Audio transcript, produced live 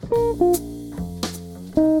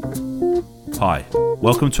Hi,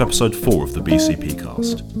 welcome to episode 4 of the BCP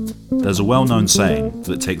cast. There's a well-known saying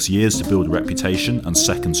that it takes years to build a reputation and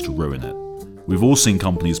seconds to ruin it. We've all seen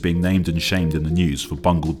companies being named and shamed in the news for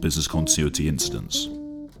bungled business continuity incidents.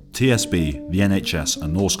 TSB, the NHS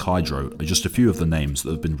and Norsk Hydro are just a few of the names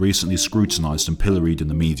that have been recently scrutinised and pilloried in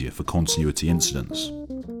the media for continuity incidents.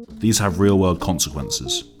 These have real-world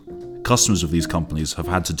consequences. Customers of these companies have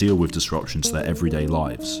had to deal with disruption to their everyday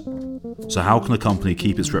lives. So how can a company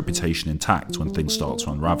keep its reputation intact when things start to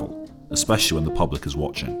unravel, especially when the public is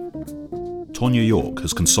watching? Tonya York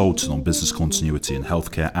has consulted on business continuity in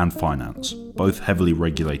healthcare and finance, both heavily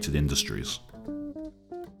regulated industries.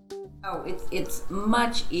 It's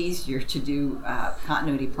much easier to do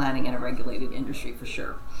continuity planning in a regulated industry for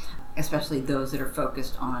sure, especially those that are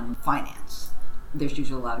focused on finance. There's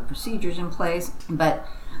usually a lot of procedures in place, but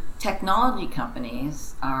technology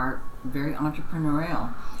companies are very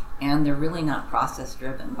entrepreneurial and they're really not process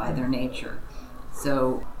driven by their nature.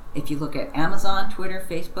 So if you look at Amazon, Twitter,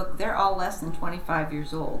 Facebook, they're all less than 25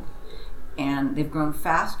 years old and they've grown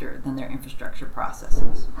faster than their infrastructure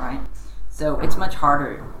processes, right? So it's much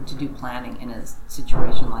harder to do planning in a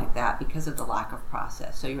situation like that because of the lack of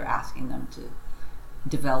process. So you're asking them to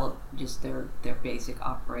develop just their basic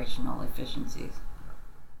operational efficiencies.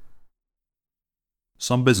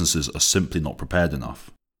 Some businesses are simply not prepared enough.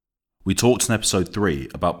 We talked in episode 3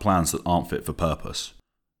 about plans that aren't fit for purpose.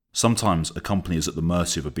 Sometimes a company is at the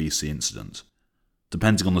mercy of a BC incident.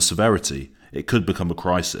 Depending on the severity, it could become a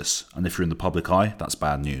crisis, and if you're in the public eye, that's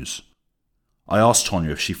bad news. I asked Tonya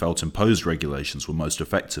if she felt imposed regulations were most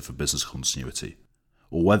effective for business continuity,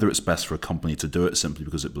 or whether it's best for a company to do it simply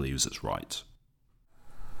because it believes it's right.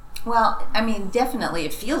 Well, definitely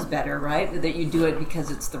it feels better, right? That you do it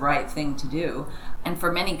because it's the right thing to do. And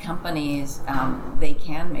for many companies, they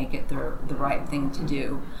can make it the right thing to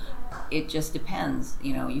do. It just depends.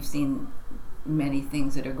 You've seen many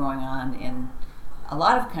things that are going on in a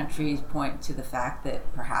lot of countries point to the fact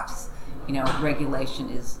that perhaps,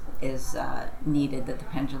 regulation is needed, that the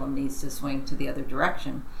pendulum needs to swing to the other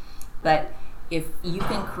direction. But if you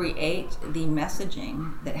can create the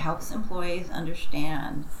messaging that helps employees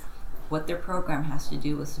understand what their program has to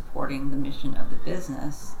do with supporting the mission of the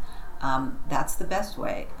business, that's the best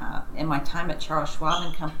way. In my time at Charles Schwab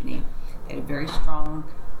and Company, they had a very strong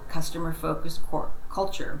customer-focused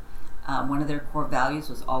culture. One of their core values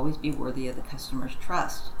was always be worthy of the customer's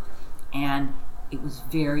trust. And it was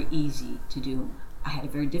very easy to do. I had a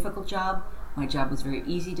very difficult job. My job was very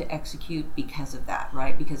easy to execute because of that,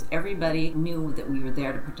 right? Because everybody knew that we were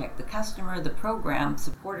there to protect the customer. The program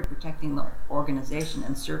supported protecting the organization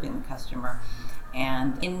and serving the customer.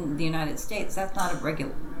 And in the United States, that's not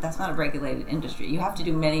a regulated industry. You have to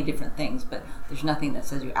do many different things, but there's nothing that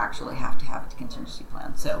says you actually have to have a contingency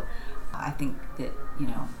plan. So I think that,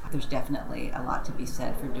 there's definitely a lot to be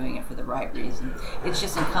said for doing it for the right reason. It's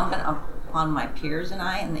just incumbent upon my peers and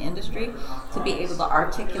I in the industry to be able to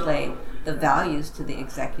articulate the values to the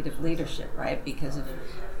executive leadership, right? Because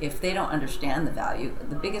if they don't understand the value,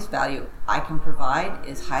 the biggest value I can provide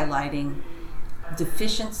is highlighting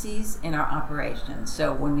deficiencies in our operations.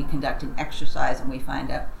 So when we conduct an exercise and we find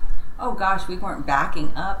out, oh gosh, we weren't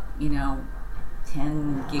backing up,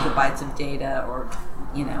 10 gigabytes of data or,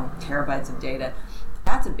 terabytes of data,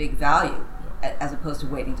 that's a big value as opposed to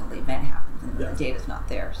waiting till the event happens and the data's not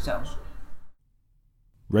there. So,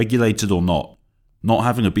 regulated or not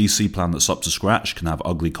having a BC plan that's up to scratch can have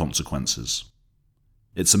ugly consequences.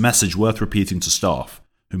 It's a message worth repeating to staff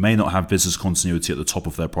who may not have business continuity at the top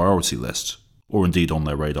of their priority list, or indeed on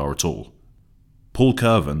their radar at all. Paul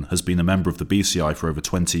Curvin has been a member of the BCI for over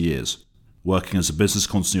 20 years, working as a business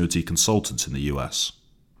continuity consultant in the US.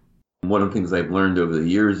 One of the things I've learned over the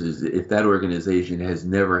years is if that organization has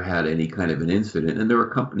never had any kind of an incident, and there are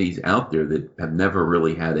companies out there that have never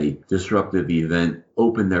really had a disruptive event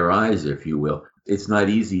open their eyes, if you will, it's not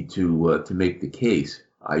easy to make the case.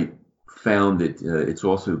 I found that it's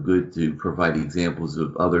also good to provide examples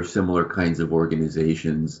of other similar kinds of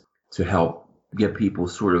organizations to help get people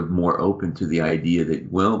sort of more open to the idea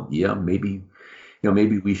that,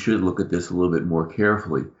 maybe we should look at this a little bit more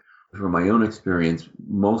carefully. From my own experience,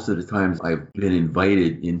 most of the times I've been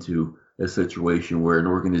invited into a situation where an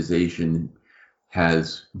organization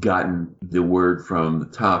has gotten the word from the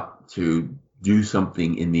top to do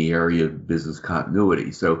something in the area of business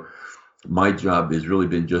continuity. So my job has really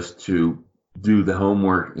been just to do the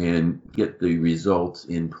homework and get the results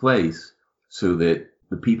in place so that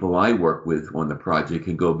the people I work with on the project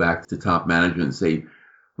can go back to top management and say,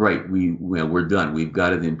 right, we're done. We've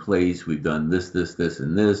got it in place. We've done this,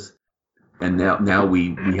 and this. and now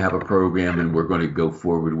we have a program and we're going to go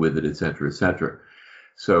forward with it, et cetera, et cetera.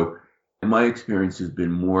 So my experience has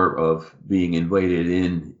been more of being invited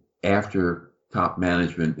in after top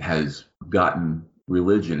management has gotten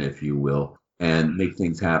religion, if you will, and make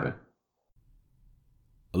things happen.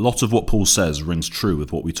 A lot of what Paul says rings true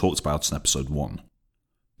with what we talked about in episode 1.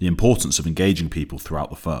 The importance of engaging people throughout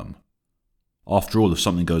the firm. After all, if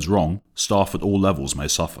something goes wrong, staff at all levels may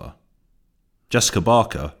suffer. Jessica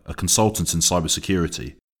Barker, a consultant in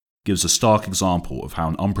cybersecurity, gives a stark example of how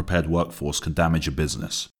an unprepared workforce can damage a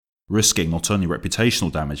business, risking not only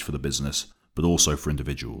reputational damage for the business, but also for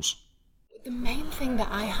individuals. The main thing that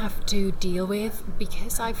I have to deal with,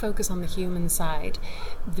 because I focus on the human side,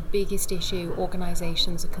 the biggest issue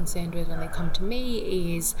organisations are concerned with when they come to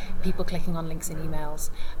me is people clicking on links in emails.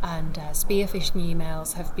 And spear phishing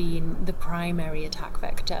emails have been the primary attack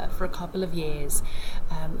vector for a couple of years.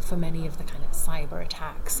 For many of the kind of cyber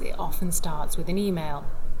attacks, it often starts with an email.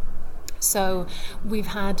 So we've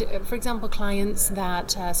had, for example, clients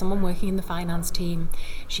that someone working in the finance team,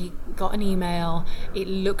 she got an email. It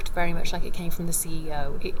looked very much like it came from the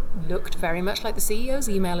CEO. It looked very much like the CEO's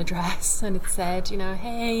email address, and it said,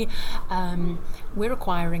 hey, we're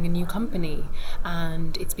acquiring a new company,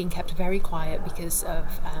 and it's been kept very quiet because of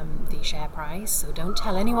the share price. So don't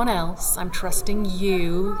tell anyone else. I'm trusting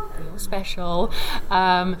you. You're special.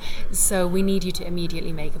 So we need you to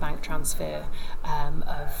immediately make a bank transfer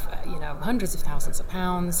of hundreds of thousands of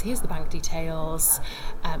pounds. Here's the bank details.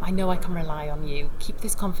 I know I can rely on you. Keep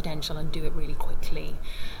this confidential and do it really quickly.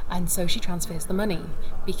 And so she transfers the money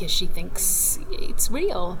because she thinks it's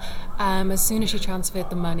real. As soon as she transferred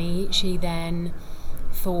the money, she then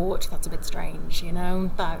thought, that's a bit strange,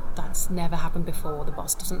 that's never happened before. The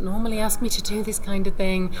boss doesn't normally ask me to do this kind of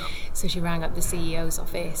thing. So she rang up the CEO's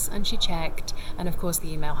office and she checked, and of course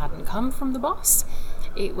the email hadn't come from the boss.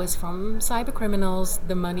 It was from cyber criminals.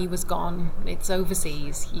 The money was gone. It's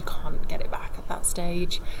overseas. You can't get it back at that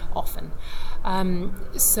stage, often.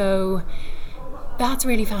 So that's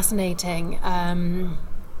really fascinating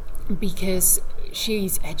because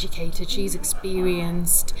she's educated, she's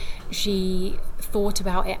experienced, she thought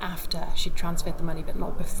about it after she'd transferred the money but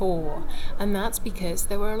not before, and that's because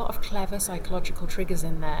there were a lot of clever psychological triggers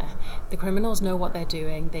in there. The criminals know what they're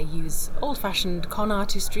doing. They use old-fashioned con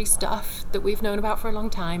artistry stuff that we've known about for a long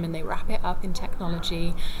time, and they wrap it up in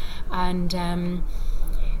technology,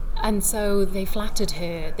 and so they flattered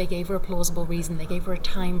her, they gave her a plausible reason, they gave her a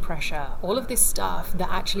time pressure, all of this stuff that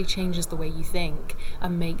actually changes the way you think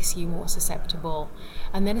and makes you more susceptible.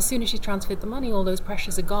 And then as soon as she transferred the money, all those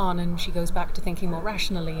pressures are gone and she goes back to thinking more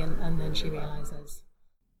rationally, and then she realises.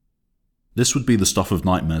 This would be the stuff of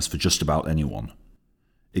nightmares for just about anyone.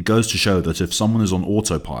 It goes to show that if someone is on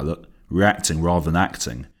autopilot, reacting rather than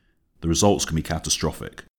acting, the results can be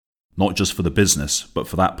catastrophic. Not just for the business, but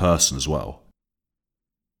for that person as well.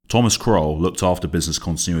 Thomas Kroll looked after business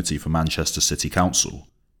continuity for Manchester City Council.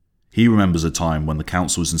 He remembers a time when the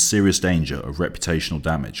council was in serious danger of reputational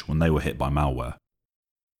damage when they were hit by malware.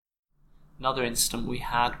 Another incident we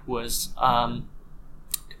had was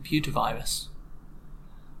computer virus.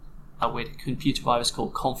 We had a computer virus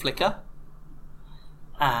called Conflicker,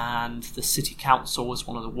 and the City Council was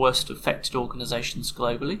one of the worst affected organisations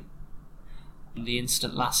globally. And the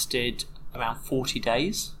incident lasted around 40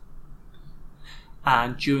 days.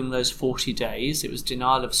 And during those 40 days, it was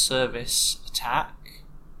denial of service attack,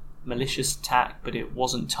 malicious attack, but it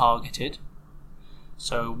wasn't targeted.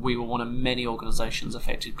 So we were one of many organisations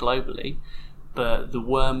affected globally, but the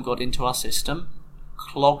worm got into our system,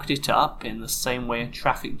 clogged it up in the same way a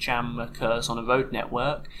traffic jam occurs on a road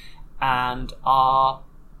network, and our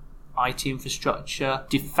IT infrastructure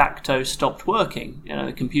de facto stopped working.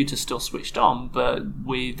 The computer still switched on, but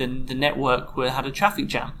the network had a traffic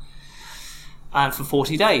jam. And for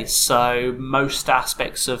 40 days, so most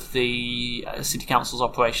aspects of the City Council's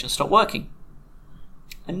operation stopped working.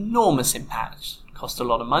 Enormous impact, cost a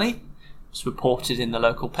lot of money. It was reported in the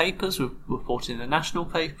local papers, reported in the national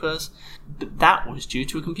papers, but that was due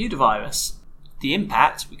to a computer virus. The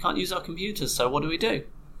impact, we can't use our computers, so what do?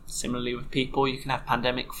 Similarly with people, you can have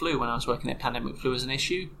pandemic flu. When I was working at pandemic flu as an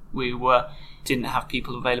issue, we didn't have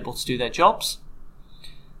people available to do their jobs.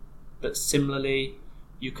 But similarly,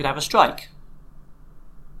 you could have a strike.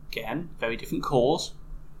 Again, very different cause.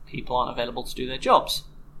 People aren't available to do their jobs.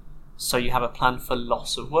 So you have a plan for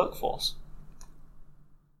loss of workforce.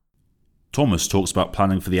 Thomas talks about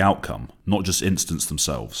planning for the outcome, not just incidents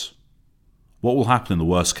themselves. What will happen in the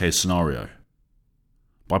worst case scenario?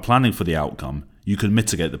 By planning for the outcome, you can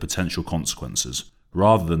mitigate the potential consequences,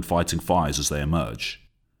 rather than fighting fires as they emerge.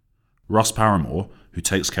 Russ Paramore, who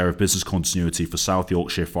takes care of business continuity for South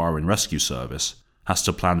Yorkshire Fire and Rescue Service, has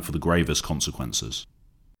to plan for the gravest consequences.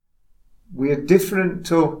 We are different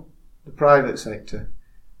to the private sector.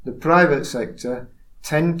 The private sector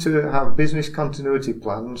tend to have business continuity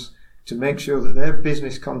plans to make sure that their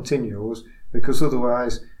business continues, because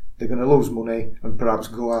otherwise they're going to lose money and perhaps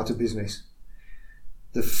go out of business.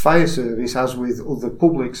 The fire service, as with other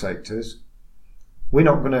public sectors, we're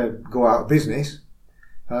not going to go out of business.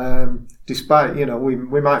 Despite,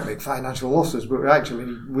 we might make financial losses, but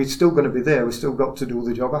actually we're still going to be there. We've still got to do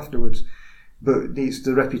the job afterwards. But it's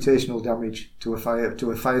the reputational damage to a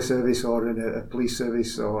fire service or in a police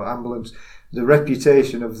service or ambulance. The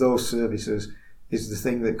reputation of those services is the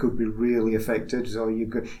thing that could be really affected. So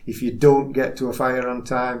if you don't get to a fire on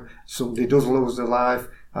time, somebody does lose their life,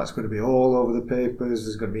 that's going to be all over the papers,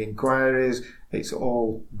 there's going to be inquiries, it's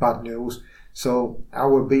all bad news. So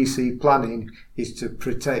our BC planning is to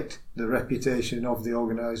protect the reputation of the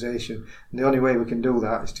organisation. And the only way we can do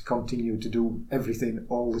that is to continue to do everything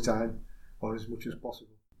all the time, or as much as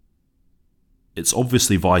possible. It's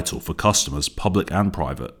obviously vital for customers, public and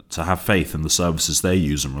private, to have faith in the services they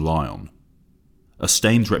use and rely on. A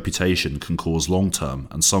stained reputation can cause long-term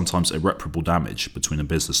and sometimes irreparable damage between a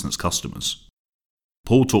business and its customers.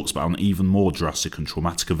 Paul talks about an even more drastic and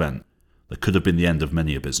traumatic event that could have been the end of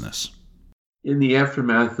many a business. In the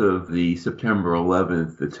aftermath of the September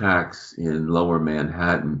 11th attacks in Lower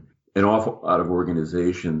Manhattan, an awful lot of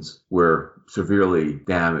organizations were severely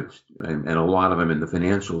damaged, and a lot of them in the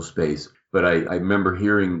financial space. But I remember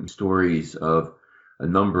hearing stories of a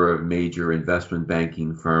number of major investment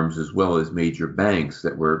banking firms as well as major banks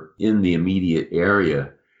that were in the immediate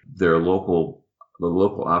area. The local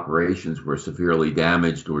operations were severely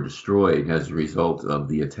damaged or destroyed as a result of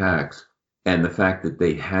the attacks. And the fact that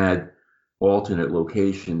they had alternate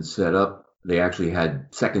locations set up, they actually had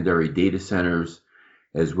secondary data centers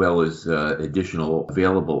as well as additional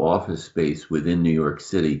available office space within New York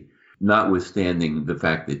City, notwithstanding the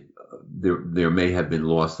fact that there may have been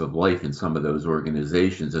loss of life in some of those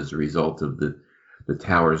organizations as a result of the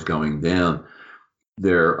towers going down.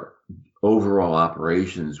 Their overall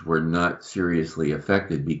operations were not seriously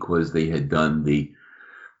affected because they had done the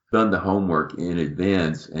homework in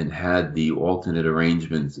advance and had the alternate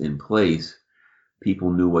arrangements in place.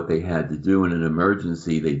 People knew what they had to do in an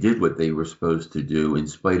emergency. They did what they were supposed to do in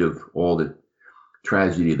spite of all the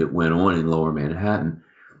tragedy that went on in Lower Manhattan.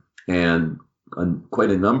 And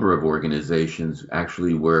quite a number of organizations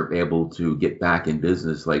actually were able to get back in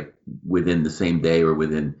business like within the same day or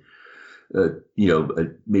within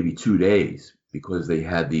maybe 2 days, because they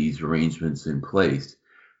had these arrangements in place.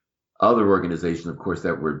 Other organizations, of course,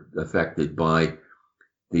 that were affected by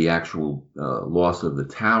the actual loss of the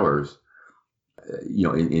towers,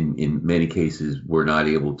 in many cases were not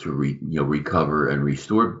able to recover and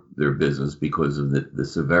restore their business because of the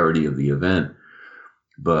severity of the event.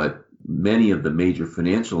 But many of the major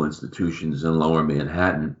financial institutions in Lower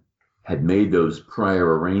Manhattan had made those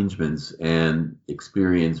prior arrangements and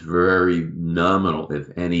experienced very nominal, if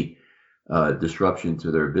any, disruption to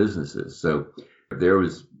their businesses. So there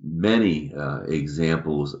was many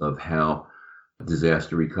examples of how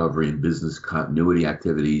disaster recovery and business continuity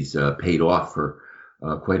activities paid off for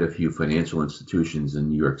quite a few financial institutions in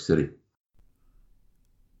New York City.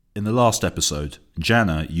 In the last episode,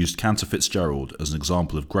 Jana used Cantor Fitzgerald as an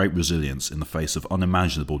example of great resilience in the face of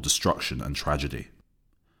unimaginable destruction and tragedy.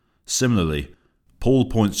 Similarly, Paul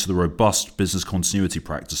points to the robust business continuity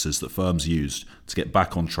practices that firms used to get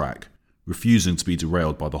back on track, refusing to be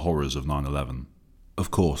derailed by the horrors of 9/11.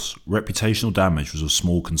 Of course, reputational damage was of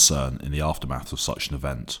small concern in the aftermath of such an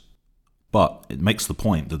event. But it makes the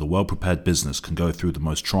point that a well-prepared business can go through the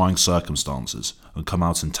most trying circumstances and come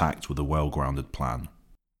out intact with a well-grounded plan.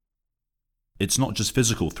 It's not just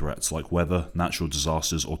physical threats like weather, natural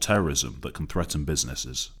disasters, or terrorism that can threaten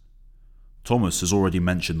businesses. Thomas has already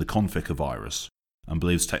mentioned the Config virus and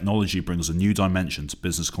believes technology brings a new dimension to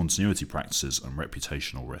business continuity practices and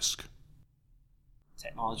reputational risk.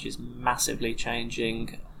 Technology is massively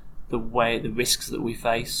changing the risks that we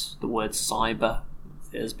face. The word cyber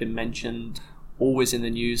has been mentioned, always in the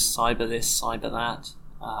news, cyber this, cyber that.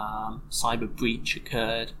 Cyber breach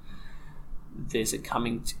occurred. There's a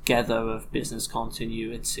coming together of business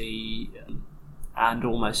continuity and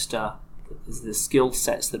almost the skill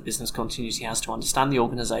sets that business continuity has to understand the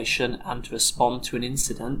organisation and to respond to an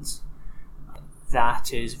incident.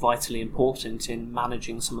 That is vitally important in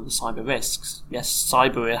managing some of the cyber risks. Yes,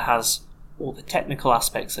 cyber has all the technical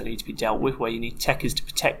aspects that need to be dealt with, where you need techies to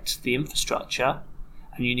protect the infrastructure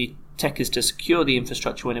and you need techies to secure the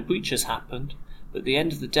infrastructure when a breach has happened. But at the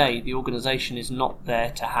end of the day, the organisation is not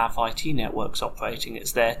there to have IT networks operating.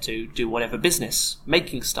 It's there to do whatever business,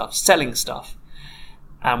 making stuff, selling stuff.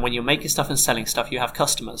 And when you're making stuff and selling stuff, you have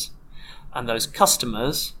customers. And those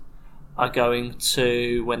customers are going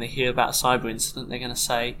to, when they hear about a cyber incident, they're going to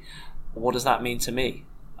say, what does that mean to me?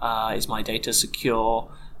 Is my data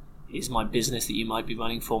secure? Is my business that you might be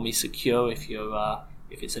running for me secure if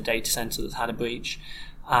it's a data center that's had a breach?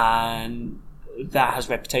 And that has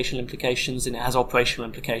reputational implications, and it has operational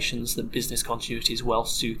implications that business continuity is well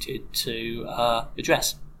suited to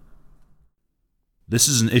address. This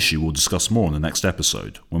is an issue we'll discuss more in the next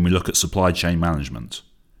episode when we look at supply chain management.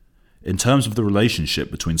 In terms of the relationship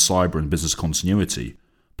between cyber and business continuity,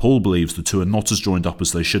 Paul believes the two are not as joined up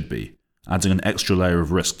as they should be, adding an extra layer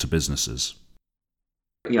of risk to businesses.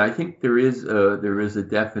 Yeah, I think there is a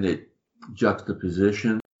definite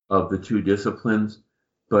juxtaposition of the two disciplines,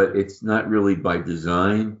 but it's not really by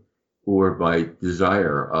design or by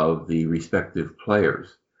desire of the respective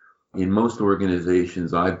players. In most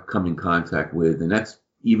organizations I've come in contact with, and that's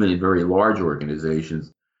even in very large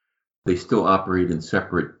organizations, they still operate in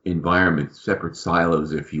separate environments, separate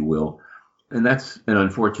silos, if you will. And that's an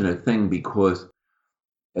unfortunate thing, because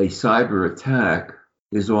a cyber attack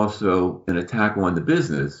is also an attack on the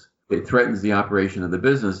business. It threatens the operation of the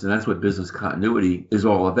business, and that's what business continuity is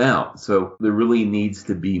all about. So there really needs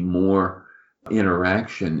to be more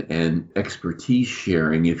interaction and expertise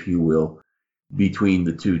sharing, if you will, between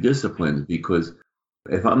the two disciplines. Because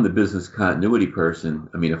if I'm the business continuity person,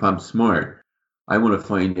 if I'm smart, I want to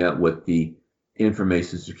find out what the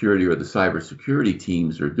information security or the cybersecurity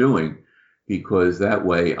teams are doing, because that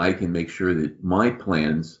way I can make sure that my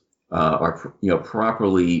plans are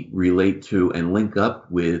properly relate to and link up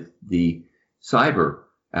with the cyber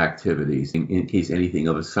activities in case anything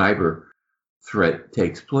of a cyber threat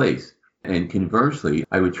takes place. And conversely,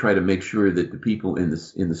 I would try to make sure that the people in the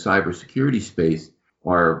cybersecurity space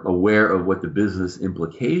are aware of what the business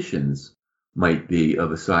implications might be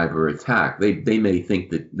of a cyber attack. They may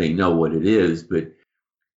think that they know what it is, but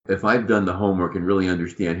if I've done the homework and really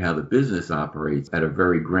understand how the business operates at a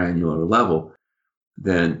very granular level,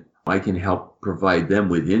 then I can help provide them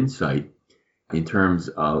with insight in terms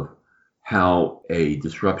of how a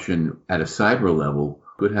disruption at a cyber level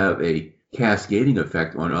could have a cascading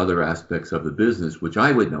effect on other aspects of the business, which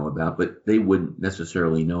I would know about, but they wouldn't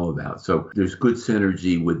necessarily know about. So there's good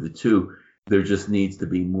synergy with the two. There just needs to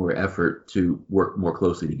be more effort to work more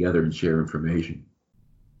closely together and share information.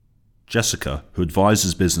 Jessica, who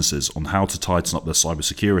advises businesses on how to tighten up their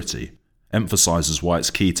cybersecurity, emphasises why it's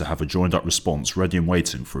key to have a joined-up response ready and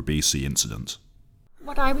waiting for a BC incident.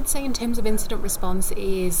 What I would say in terms of incident response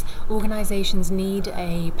is organisations need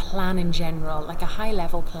a plan in general, like a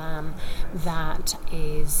high-level plan that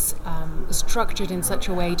is structured in such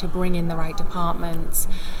a way to bring in the right departments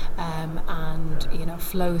and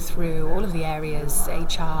flow through all of the areas: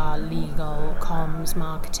 HR, legal, comms,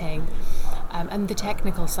 marketing, and the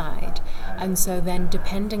technical side. And so then,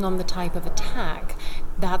 depending on the type of attack,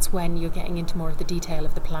 that's when you're getting into more of the detail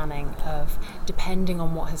of the planning of, depending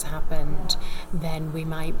on what has happened, then we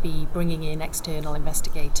might be bringing in external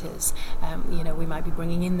investigators, we might be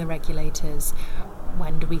bringing in the regulators.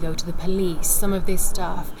 When do we go to the police? Some of this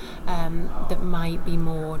stuff that might be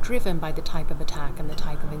more driven by the type of attack and the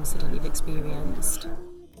type of incident you've experienced.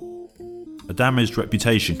 A damaged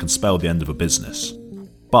reputation can spell the end of a business.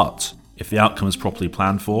 But if the outcome is properly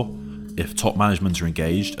planned for, if top management are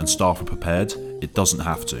engaged and staff are prepared, it doesn't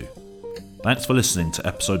have to. Thanks for listening to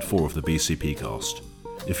episode 4 of the BCP Cast.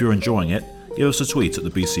 If you're enjoying it, give us a tweet at the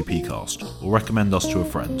BCP Cast or recommend us to a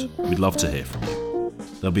friend. We'd love to hear from you.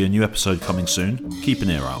 There'll be a new episode coming soon. Keep an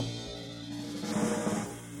ear out.